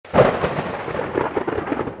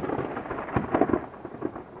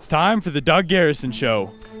It's time for the Doug Garrison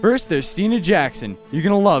Show. First, there's Stina Jackson. You're going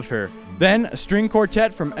to love her. Then, a string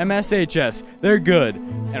quartet from MSHS. They're good.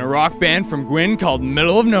 And a rock band from Gwinn called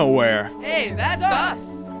Middle of Nowhere. Hey, that's us!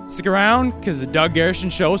 Stick around, because the Doug Garrison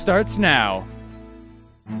Show starts now.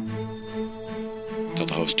 Tell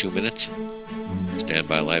the host 2 minutes. Stand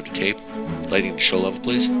by live to tape. Lighting to show level,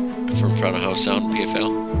 please. Confirm front of house sound and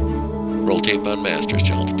PFL. Roll tape on masters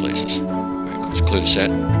to all the places. All right, let's clear the set.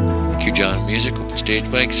 Cue John music, open stage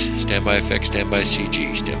mics, standby effects, standby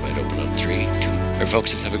CG, standby to open on 3, 2. All right,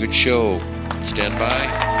 folks, let's have a good show. Stand by,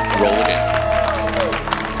 roll it in.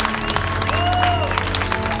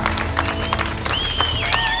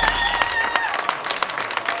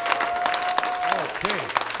 Okay,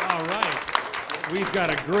 all right. We've got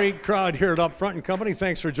a great crowd here at Up Front and Company.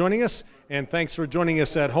 Thanks for joining us, and thanks for joining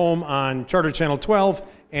us at home on Charter Channel 12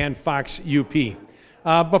 and Fox UP.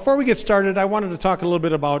 Before we get started, I wanted to talk a little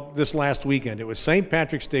bit about this last weekend. It was St.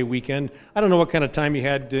 Patrick's Day weekend. I don't know what kind of time you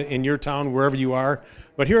had in your town, wherever you are,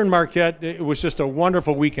 but here in Marquette, it was just a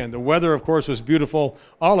wonderful weekend. The weather, of course, was beautiful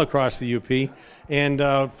all across the UP,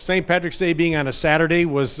 and St. Patrick's Day being on a Saturday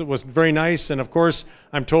was very nice, and of course,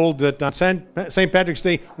 I'm told that on St. Patrick's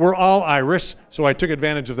Day, we're all Irish, so I took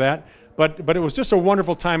advantage of that. But it was just a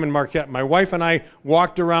wonderful time in Marquette. My wife and I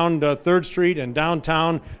walked around 3rd Street and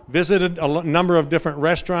downtown, visited a number of different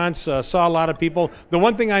restaurants, saw a lot of people. The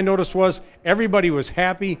one thing I noticed was everybody was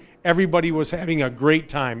happy, everybody was having a great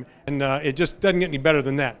time, and it just doesn't get any better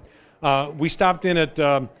than that. We stopped in at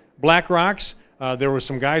Black Rocks. There were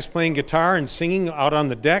some guys playing guitar and singing out on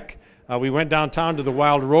the deck. We went downtown to the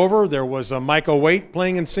Wild Rover. There was Michael Waite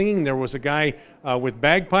playing and singing. There was a guy with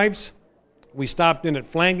bagpipes. We stopped in at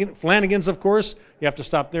Flanagan's, of course. You have to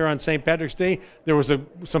stop there on St. Patrick's Day. There was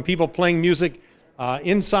some people playing music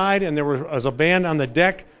inside, and there was a band on the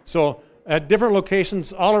deck. So at different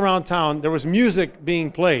locations all around town, there was music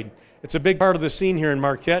being played. It's a big part of the scene here in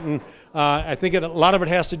Marquette, and I think a lot of it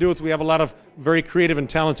has to do with we have a lot of very creative and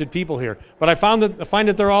talented people here. But I find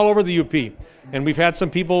that they're all over the UP. And we've had some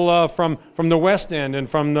people from the West End and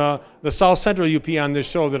from the South Central UP on this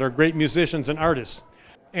show that are great musicians and artists.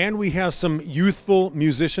 And we have some youthful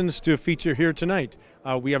musicians to feature here tonight.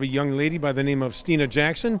 We have a young lady by the name of Stina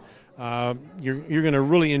Jackson. You're going to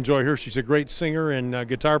really enjoy her. She's a great singer and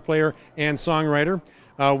guitar player and songwriter.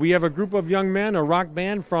 We have a group of young men, a rock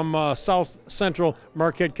band from South Central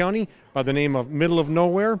Marquette County by the name of Middle of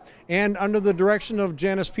Nowhere. And under the direction of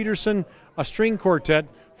Janice Peterson, a string quartet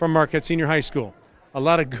from Marquette Senior High School. A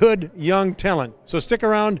lot of good young talent. So stick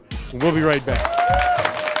around, and we'll be right back.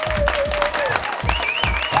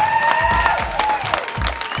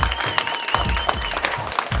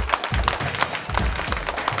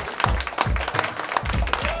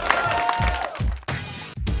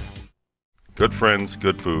 Good friends,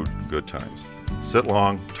 good food, good times. Sit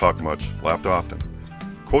long, talk much, laughed often.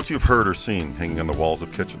 Quotes you've heard or seen hanging on the walls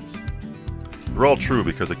of kitchens. They're all true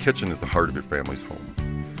because a kitchen is the heart of your family's home.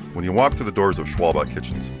 When you walk through the doors of Schwalbach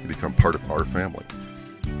Kitchens, you become part of our family.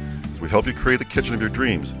 As we help you create the kitchen of your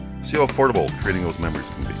dreams, see how affordable creating those memories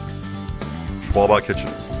can be. Schwalbach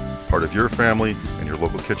Kitchens, part of your family and your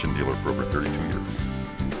local kitchen dealer for over 32 years.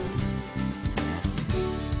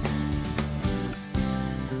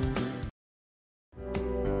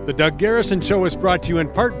 The Doug Garrison Show is brought to you in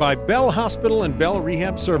part by Bell Hospital and Bell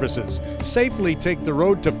Rehab Services. Safely take the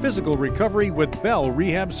road to physical recovery with Bell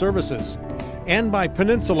Rehab Services. And by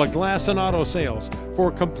Peninsula Glass and Auto Sales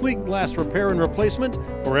for complete glass repair and replacement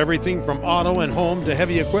for everything from auto and home to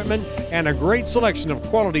heavy equipment and a great selection of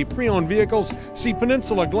quality pre-owned vehicles. See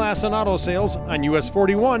Peninsula Glass and Auto Sales on US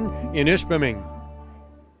 41 in Ishpeming.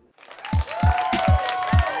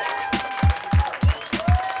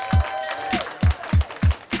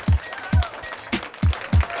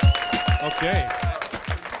 Okay.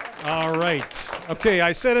 All right. Okay,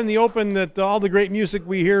 I said in the open that all the great music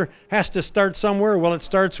we hear has to start somewhere. Well, it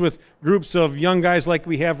starts with groups of young guys like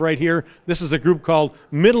we have right here. This is a group called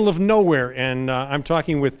Middle of Nowhere, and I'm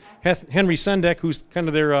talking with Henry Sendek, who's kind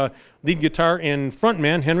of their lead guitar and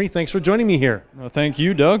frontman. Henry, thanks for joining me here. Well, thank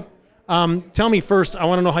you, Doug. Tell me first, I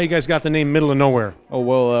want to know how you guys got the name Middle of Nowhere. Oh,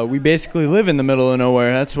 well, we basically live in the middle of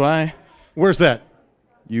nowhere. That's why. Where's that?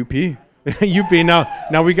 UP. UP.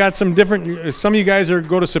 Now we got some different, some of you guys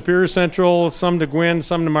go to Superior Central, some to Gwinn,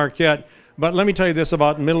 some to Marquette. But let me tell you this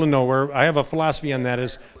about Middle of Nowhere. I have a philosophy on that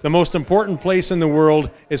is the most important place in the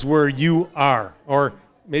world is where you are. Or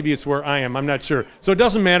maybe it's where I am. I'm not sure. So it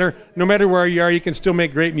doesn't matter. No matter where you are, you can still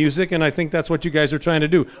make great music. And I think that's what you guys are trying to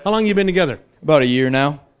do. How long have you been together? About a year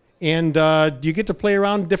now. And do you get to play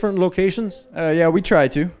around different locations? Yeah, we try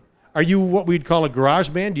to. Are you what we'd call a garage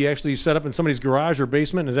band? Do you actually set up in somebody's garage or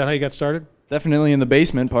basement? Is that how you got started? Definitely in the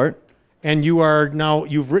basement part. And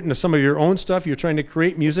you've written some of your own stuff. You're trying to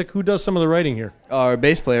create music. Who does some of the writing here? Our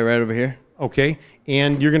bass player right over here. Okay.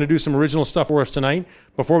 And you're going to do some original stuff for us tonight.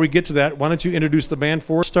 Before we get to that, why don't you introduce the band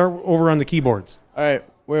for us? Start over on the keyboards. All right.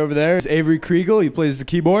 Way over there is Avery Kriegel. He plays the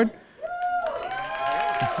keyboard.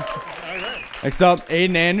 Next up,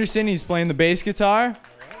 Aiden Anderson. He's playing the bass guitar.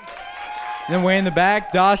 Then way in the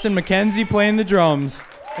back, Dawson McKenzie playing the drums.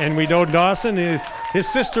 And we know Dawson his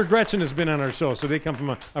sister Gretchen has been on our show, so they come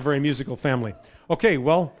from a very musical family. Okay,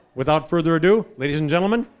 well, without further ado, ladies and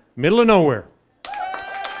gentlemen, Middle of Nowhere.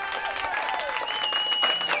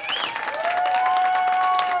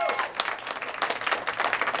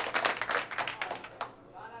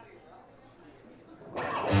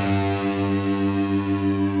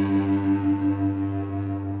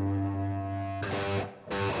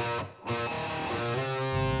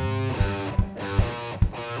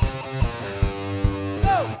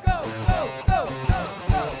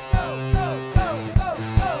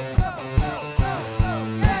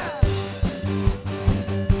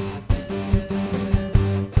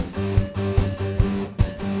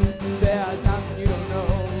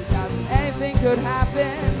 Could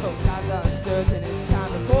happen, but times uncertain. It's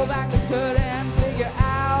time to pull back the curtain and figure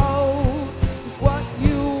out just what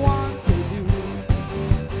you want to do.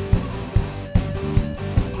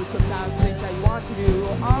 But sometimes things that you want to do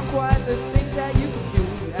aren't quite the things that you can do.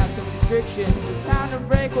 You have some restrictions. It's time to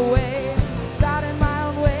break away, start in my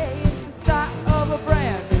own way. It's the start of a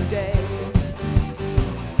brand new day.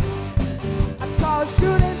 I call it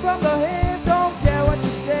shooting from the hip. Don't care what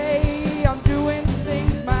you say. I'm doing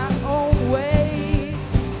things my own way.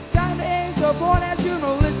 Born as you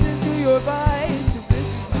know, listen to your advice, 'cause this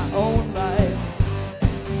is my own life.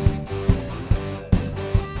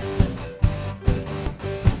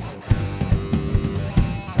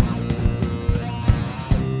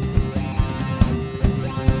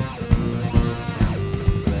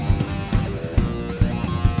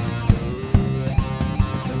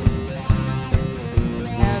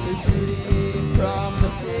 And the shooting from the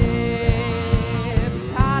hip,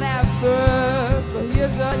 it's hard at first, but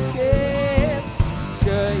here's a tip.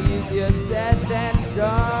 Sure, easier said than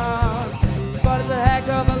done, but it's a heck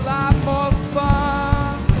of a lot more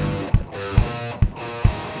fun.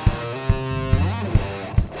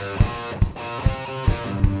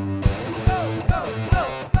 Go, go, go,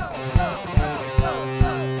 go, go, go, go,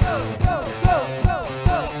 go, go, go, go,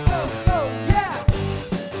 go, go, go, yeah.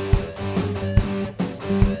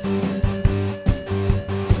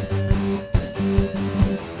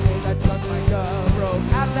 I trust my girl, broke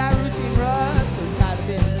out of that routine run.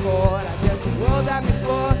 I guess the world had me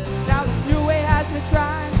floored. Now this new way has me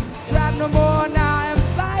trying. Drive no more, now I'm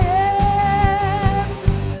flying.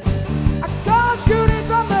 I call shooting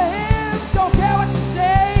from the hip. Don't care what you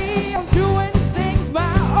say. I'm doing things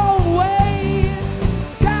my own way.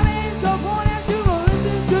 Coming to a point that you will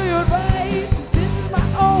listen to your advice. 'Cause this is my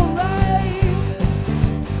own life.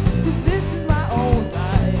 'Cause this is my own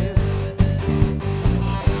life.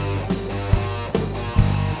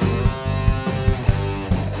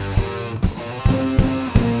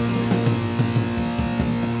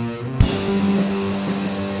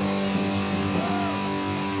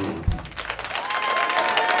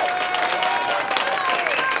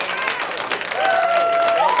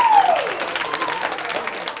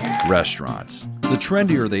 Restaurants. The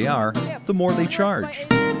trendier they are, the more they charge.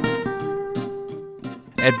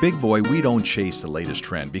 At Big Boy, we don't chase the latest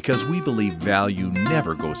trend because we believe value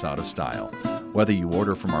never goes out of style. Whether you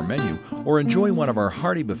order from our menu or enjoy one of our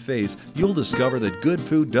hearty buffets, you'll discover that good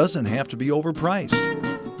food doesn't have to be overpriced.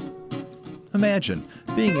 Imagine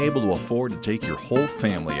being able to afford to take your whole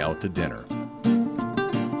family out to dinner.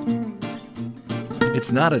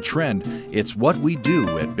 It's not a trend, it's what we do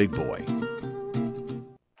at Big Boy.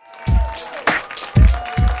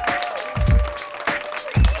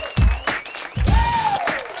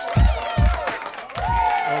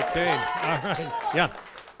 Okay, all right, yeah.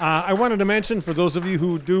 I wanted to mention, for those of you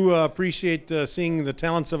who do appreciate seeing the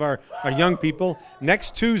talents of our young people,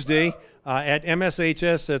 next Tuesday at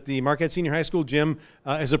MSHS at the Marquette Senior High School gym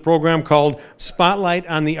is a program called Spotlight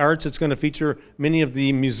on the Arts. It's going to feature many of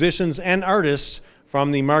the musicians and artists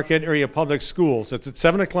from the Marquette area public schools. It's at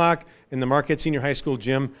 7 o'clock in the Marquette Senior High School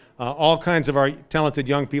gym. All kinds of our talented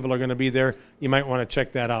young people are going to be there. You might want to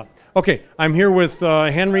check that out. Okay, I'm here with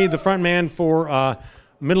Henry, the front man for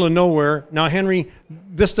Middle of Nowhere. Now, Henry,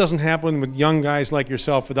 this doesn't happen with young guys like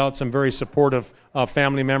yourself without some very supportive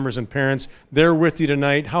family members and parents. They're with you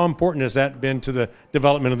tonight. How important has that been to the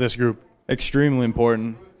development of this group? Extremely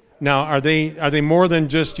important. Now, are they more than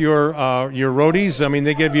just your roadies? I mean,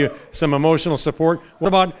 they give you some emotional support. What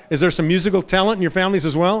about, is there some musical talent in your families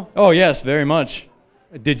as well? Oh, yes, very much.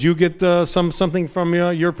 Did you get something from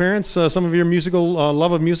your parents, some of your musical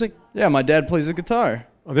love of music? Yeah, my dad plays the guitar.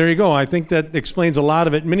 Oh, there you go. I think that explains a lot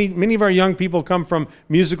of it. Many of our young people come from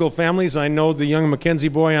musical families. I know the young Mackenzie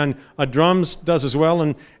boy on drums does as well,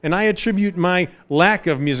 and I attribute my lack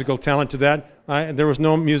of musical talent to that. There was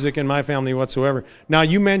no music in my family whatsoever. Now,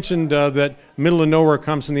 you mentioned that middle of nowhere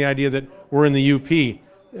comes from the idea that we're in the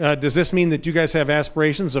UP. Does this mean that you guys have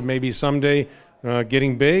aspirations of maybe someday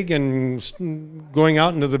getting big and going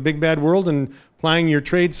out into the big bad world and plying your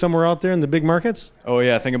trade somewhere out there in the big markets? Oh,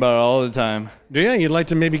 yeah, I think about it all the time. Do you? You'd like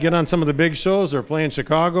to maybe get on some of the big shows or play in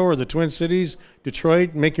Chicago or the Twin Cities,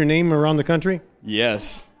 Detroit, make your name around the country?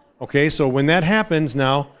 Yes. Okay, so when that happens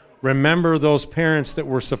now, remember those parents that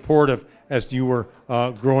were supportive as you were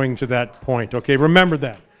growing to that point. Okay, remember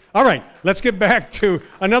that. All right, let's get back to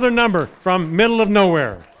another number from Middle of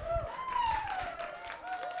Nowhere.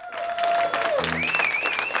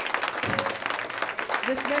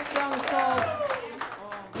 This next song is called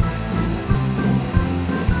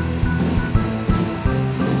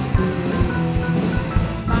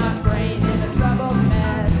My brain is a troubled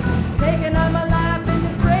mess, taking on my life in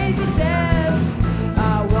this crazy test.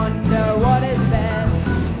 I wonder what is best.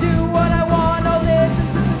 Do what I want or listen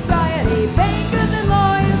to society. Bankers and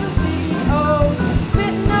lawyers and CEOs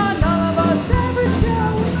spitting on all of us average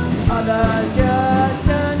Joes. Others just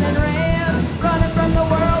turned and ran, running from the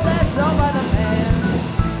world that's owned by the man.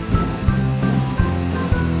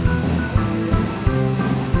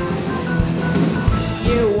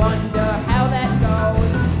 You wonder how that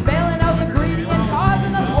goes, bailing out the greedy and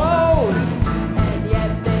causing us woes. And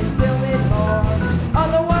yet they still need more,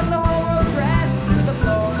 otherwise the whole world crashes through the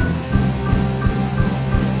floor.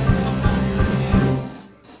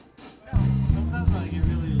 Sometimes I get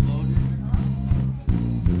really loaded.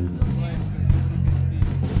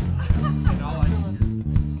 And all I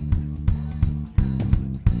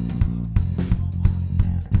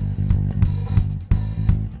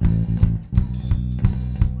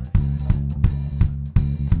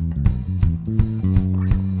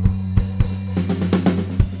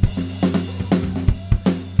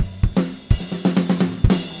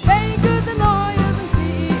Bankers and lawyers and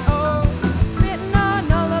CEOs spitting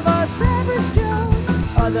on all of us average Joes.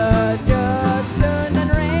 Others just turned and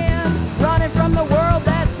ran, running from the world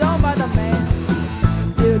that's owned by the man.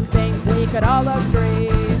 You'd think we could all agree,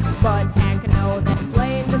 but heck no, that's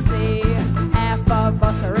plain to see. Half of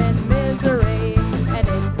us are in misery, and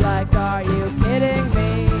it's like, are you kidding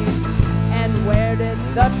me? And where did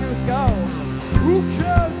the truth go? Who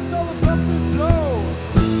cares? It's all about the dough.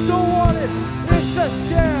 So what if it's a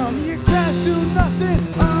scam? You can't do nothing.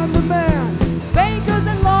 I'm the man. Bankers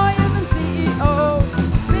and lawyers and CEOs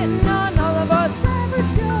spitting on all of us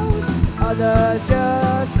average Joes. Others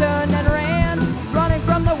just turned and ran, running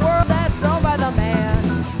from the world that's owned by the man.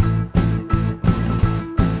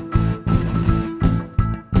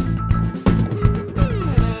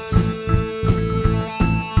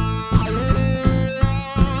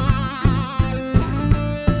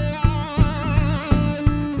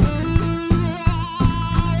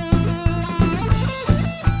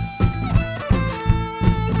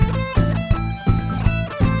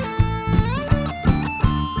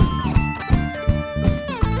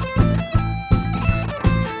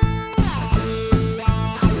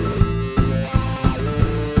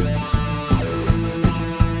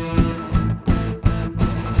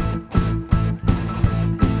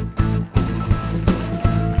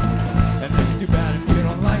 And it's too bad if you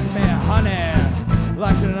don't like me, honey.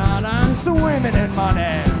 Like it or not, I'm swimming in money.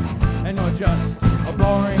 And you're just a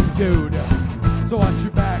boring dude. So watch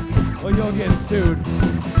your back or you'll get sued.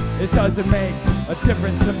 It doesn't make a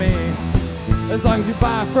difference to me, as long as you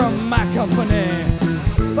buy from my company.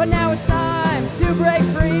 But now it's time to break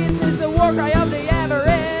free. This is the war cry of the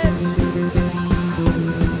average.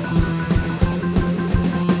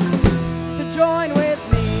 To join with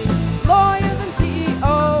me, lawyers and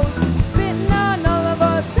CEOs spitting on all of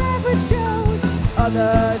us average Joes.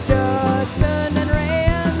 Others just turned and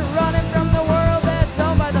ran, running from the world that's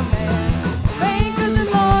owned by the man. Bankers and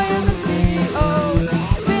lawyers and CEOs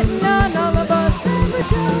spitting on all of us average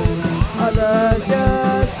Joes. Others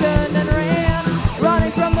just turned and ran,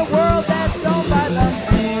 running from the world that's owned by the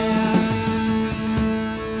man.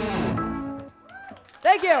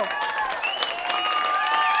 Thank you.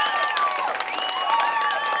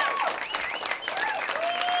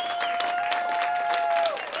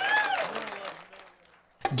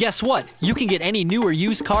 Guess what? You can get any new or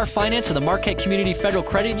used car financed in the Marquette Community Federal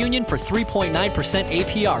Credit Union for 3.9%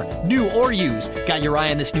 APR, new or used. Got your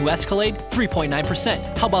eye on this new Escalade?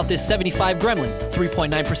 3.9%. How about this 75 Gremlin?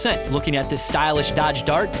 3.9%. Looking at this stylish Dodge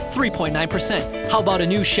Dart? 3.9%. How about a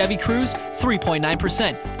new Chevy Cruze?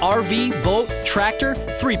 3.9%. RV, boat, tractor?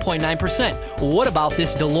 3.9%. What about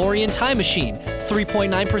this DeLorean time machine?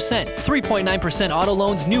 3.9%. 3.9% auto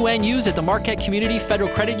loans, new and used at the Marquette Community Federal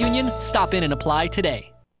Credit Union. Stop in and apply today.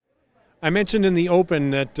 I mentioned in the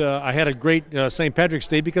open that I had a great St. Patrick's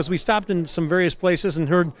Day because we stopped in some various places and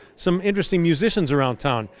heard some interesting musicians around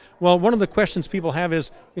town. Well, one of the questions people have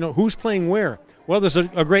is, who's playing where? Well, there's a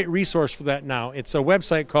great resource for that now. It's a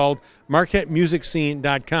website called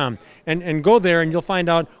MarquetteMusicScene.com. And go there and you'll find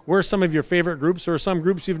out where some of your favorite groups or some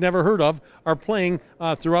groups you've never heard of are playing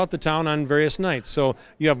throughout the town on various nights. So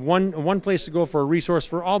you have one place to go for a resource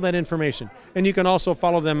for all that information. And you can also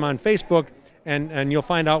follow them on Facebook, and you'll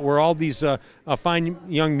find out where all these fine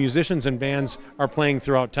young musicians and bands are playing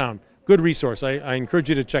throughout town. Good resource. I encourage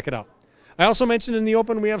you to check it out. I also mentioned in the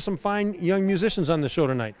open we have some fine young musicians on the show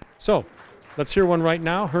tonight. So let's hear one right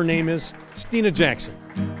now. Her name is Stina Jackson.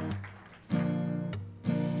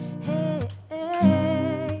 Hey,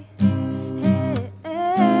 hey, hey,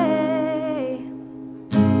 hey.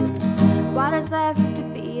 Why does life have to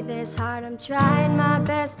be this hard? I'm trying my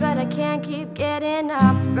best, but I can't keep getting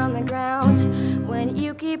up from the ground when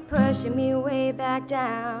you keep pushing me way back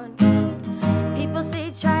down. People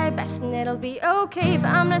say try your best and it'll be okay, but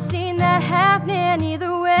I'm not seeing that happening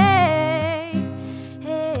either way.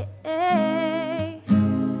 Hey, hey.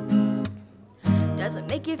 Does it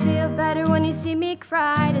make you feel better when you see me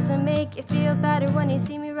cry? Does it make you feel better when you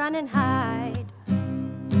see me run and hide?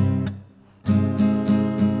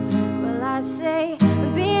 Well, I say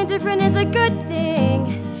being different is a good thing,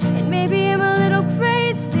 and maybe I'm a little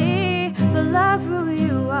crazy, but love who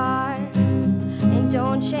you are and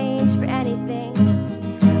don't change for anything.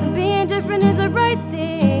 Being different is the right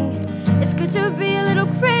thing. It's good to be a little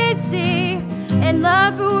crazy and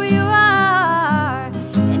love who you are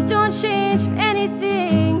and don't change for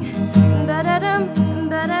anything. Ba-da-dum,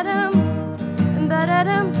 ba-da-dum,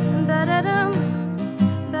 ba-da-dum, ba-da-dum,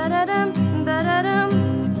 ba-da-dum, ba-da-dum.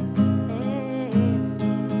 Hey.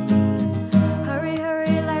 Hurry,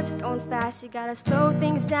 hurry, life's going fast. You gotta slow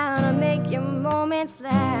things down and make your moments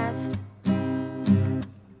last.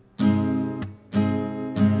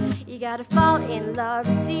 You gotta fall in love,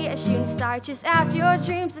 see a shooting star, chase after your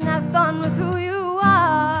dreams and have fun with who you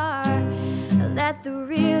are. Let the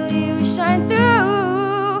real you shine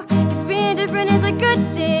through, 'cause being different is a good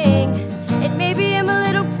thing. And maybe I'm a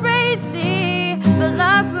little crazy, but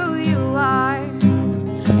love who you are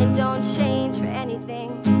and don't change for anything.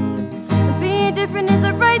 Being different is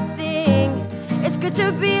the right thing. It's good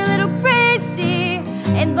to be a little crazy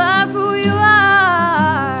and love who you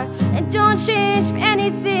are and don't change for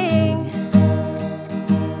anything.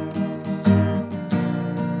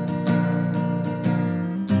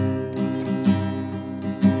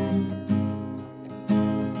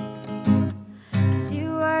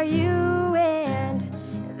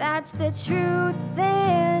 That's the truth,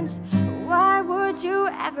 and why would you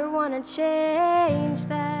ever want to change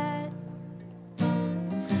that?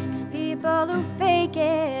 'Cause people who fake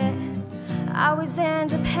it always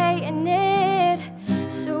end up hating it.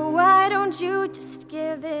 So why don't you just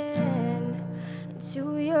give in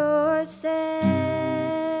to yourself?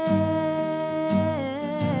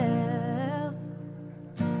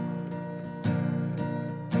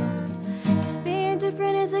 'Cause being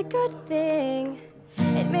different is a good thing.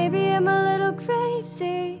 And maybe I'm a little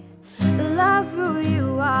crazy, but love who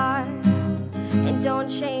you are and don't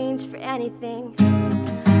change for anything.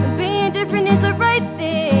 But being different is the right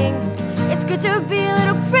thing. It's good to be a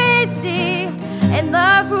little crazy and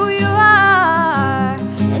love who you are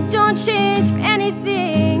and don't change for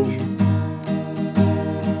anything.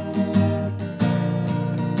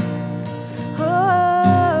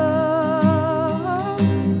 Oh,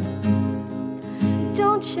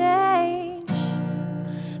 don't change.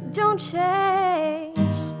 Don't change.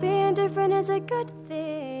 Being different is a good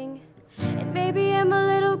thing. And maybe I'm a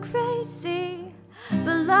little crazy,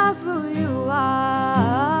 but love who you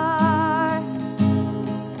are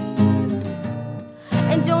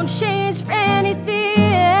and don't change for anything.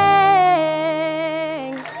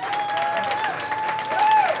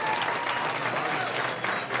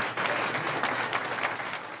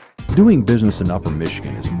 Doing business in Upper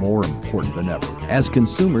Michigan is more important than ever. As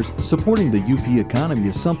consumers, supporting the UP economy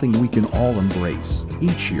is something we can all embrace.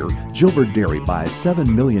 Each year, Gilbert Dairy buys $7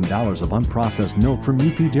 million of unprocessed milk from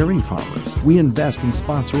UP dairy farmers. We invest and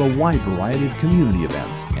sponsor a wide variety of community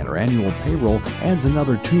events, and our annual payroll adds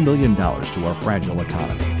another $2 million to our fragile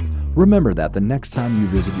economy. Remember that the next time you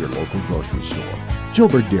visit your local grocery store.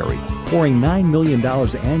 Gilbert Dairy, pouring $9 million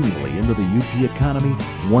annually into the UP economy,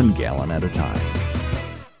 1 gallon at a time.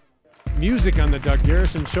 Music on the Doug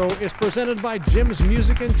Garrison Show is presented by Jim's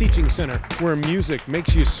Music and Teaching Center, where music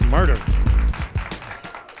makes you smarter.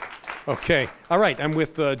 Okay, all right, I'm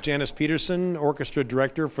with Janice Peterson, Orchestra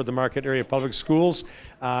Director for the Marquette Area Public Schools,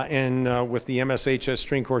 and with the MSHS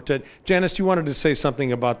String Quartet. Janice, you wanted to say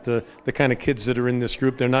something about the kind of kids that are in this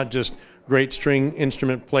group. They're not just great string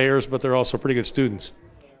instrument players, but they're also pretty good students.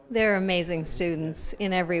 They're amazing students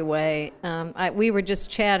in every way. We were just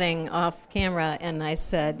chatting off camera, and I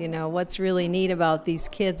said, you know, what's really neat about these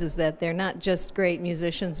kids is that they're not just great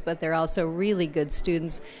musicians, but they're also really good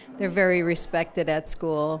students. They're very respected at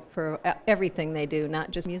school for everything they do,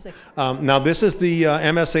 not just music. Now, this is the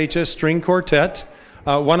MSHS String Quartet.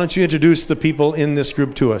 Why don't you introduce the people in this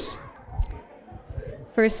group to us?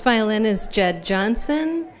 First violin is Jed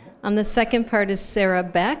Johnson. On the second part is Sarah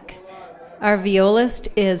Beck. Our violist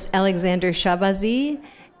is Alexander Shabazi,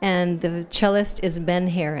 and the cellist is Ben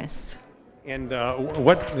Harris. And a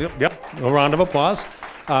round of applause.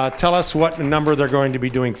 Tell us what number they're going to be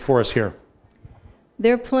doing for us here.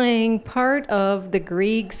 They're playing part of the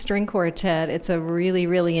Grieg String Quartet. It's a really,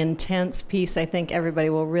 really intense piece. I think everybody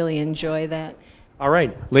will really enjoy that. All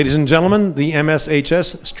right, ladies and gentlemen, the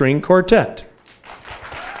MSHS String Quartet.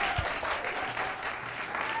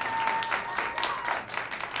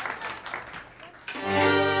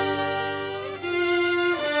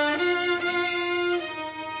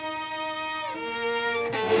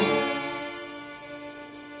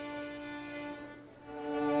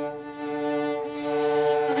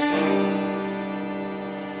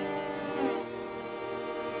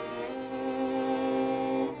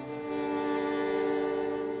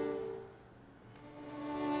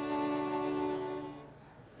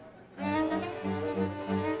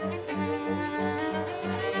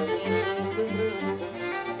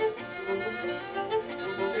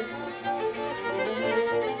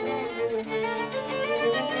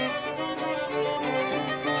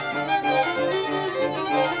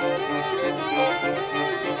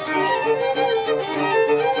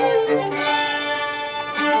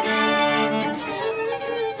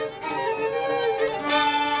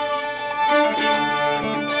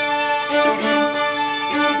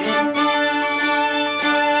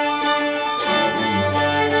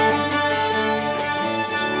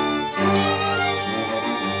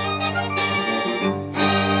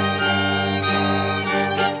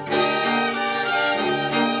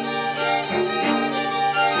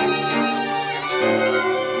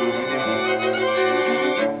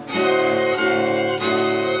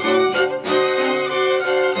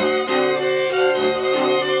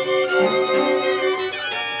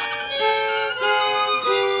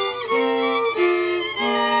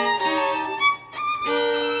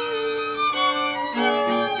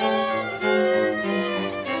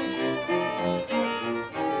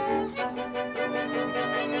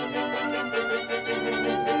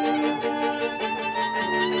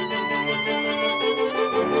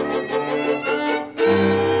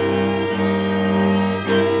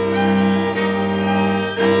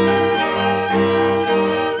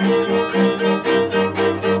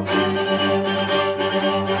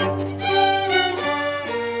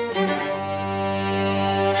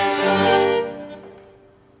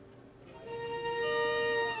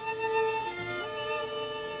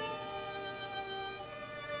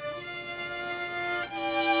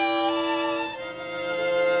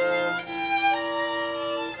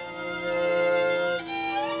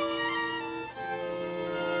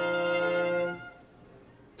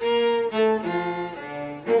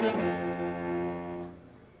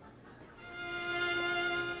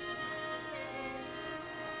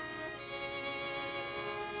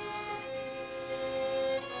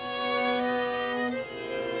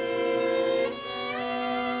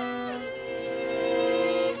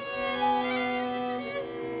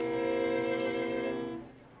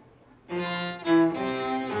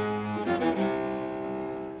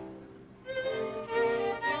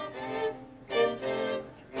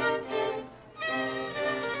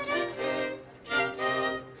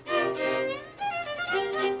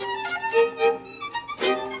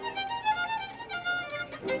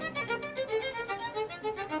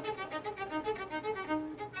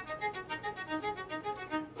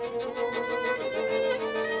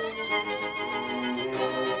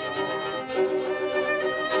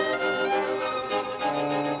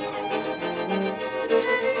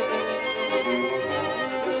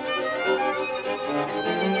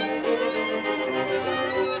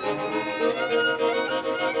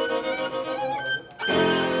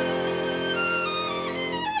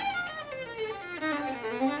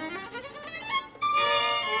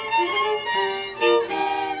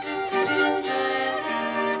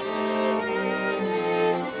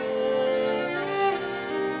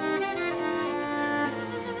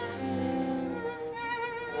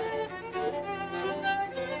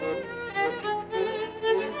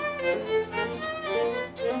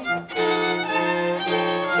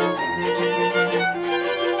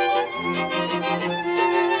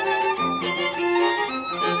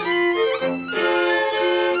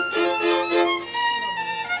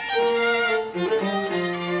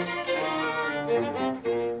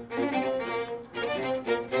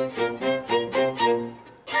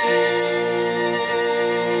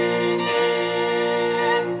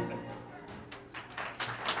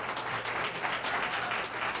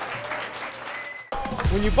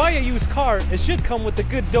 When you buy a used car, it should come with a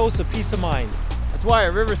good dose of peace of mind. That's why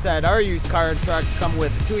at Riverside, our used car and trucks come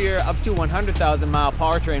with a 2-year up to 100,000-mile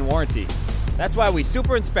powertrain warranty. That's why we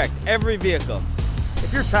super inspect every vehicle.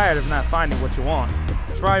 If you're tired of not finding what you want,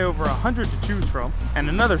 try over 100 to choose from and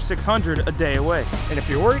another 600 a day away. And if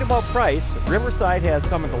you're worried about price, Riverside has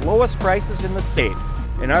some of the lowest prices in the state.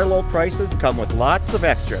 And our low prices come with lots of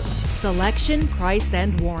extras. Selection, price,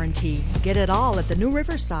 and warranty. Get it all at the new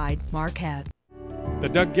Riverside, Marquette. The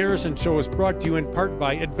Doug Garrison Show is brought to you in part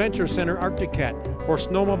by Adventure Center Arctic Cat for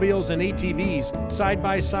snowmobiles and ATVs,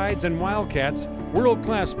 side-by-sides and Wildcats,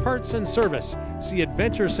 world-class parts and service. See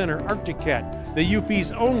Adventure Center Arctic Cat, the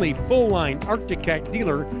UP's only full-line Arctic Cat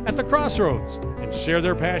dealer at the Crossroads, and share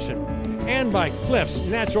their passion. And by Cliffs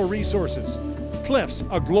Natural Resources. Cliffs,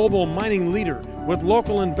 a global mining leader with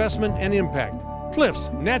local investment and impact. Cliffs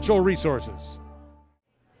Natural Resources.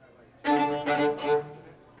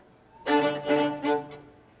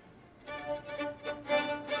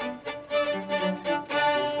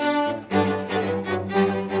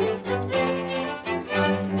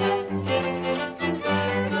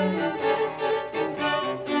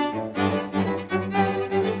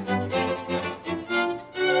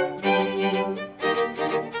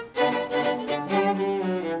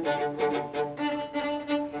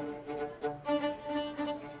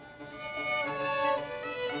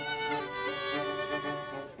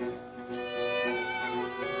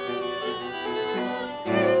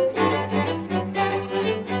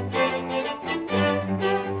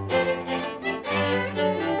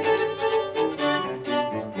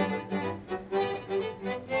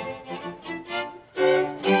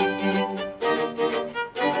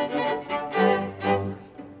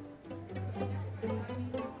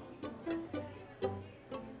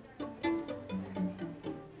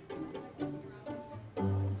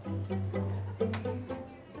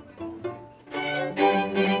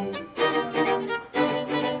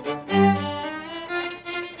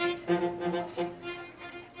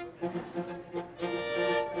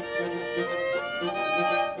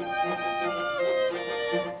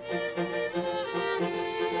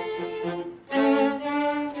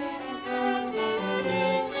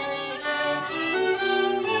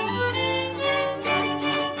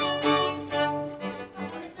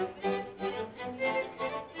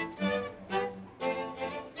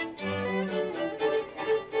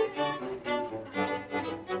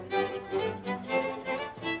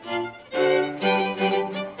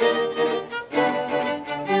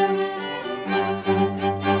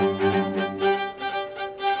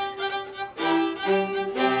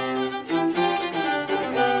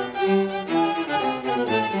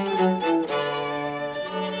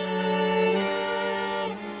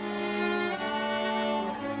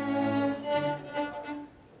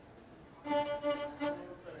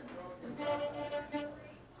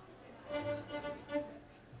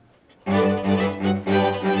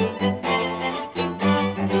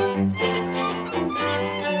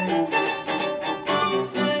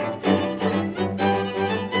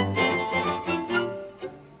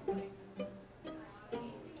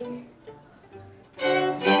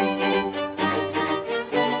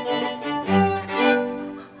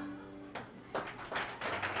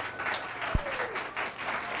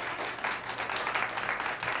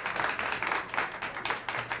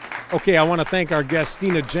 Okay, I want to thank our guest,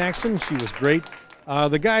 Stina Jackson. She was great.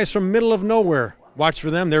 The guys from Middle of Nowhere, watch for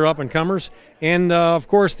them. They're up-and-comers. And, of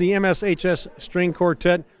course, the MSHS String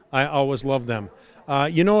Quartet. I always love them.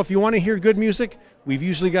 You know, if you want to hear good music, we've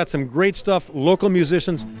usually got some great stuff, local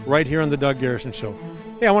musicians, right here on the Doug Garrison Show.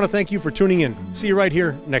 Hey, I want to thank you for tuning in. See you right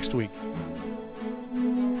here next week.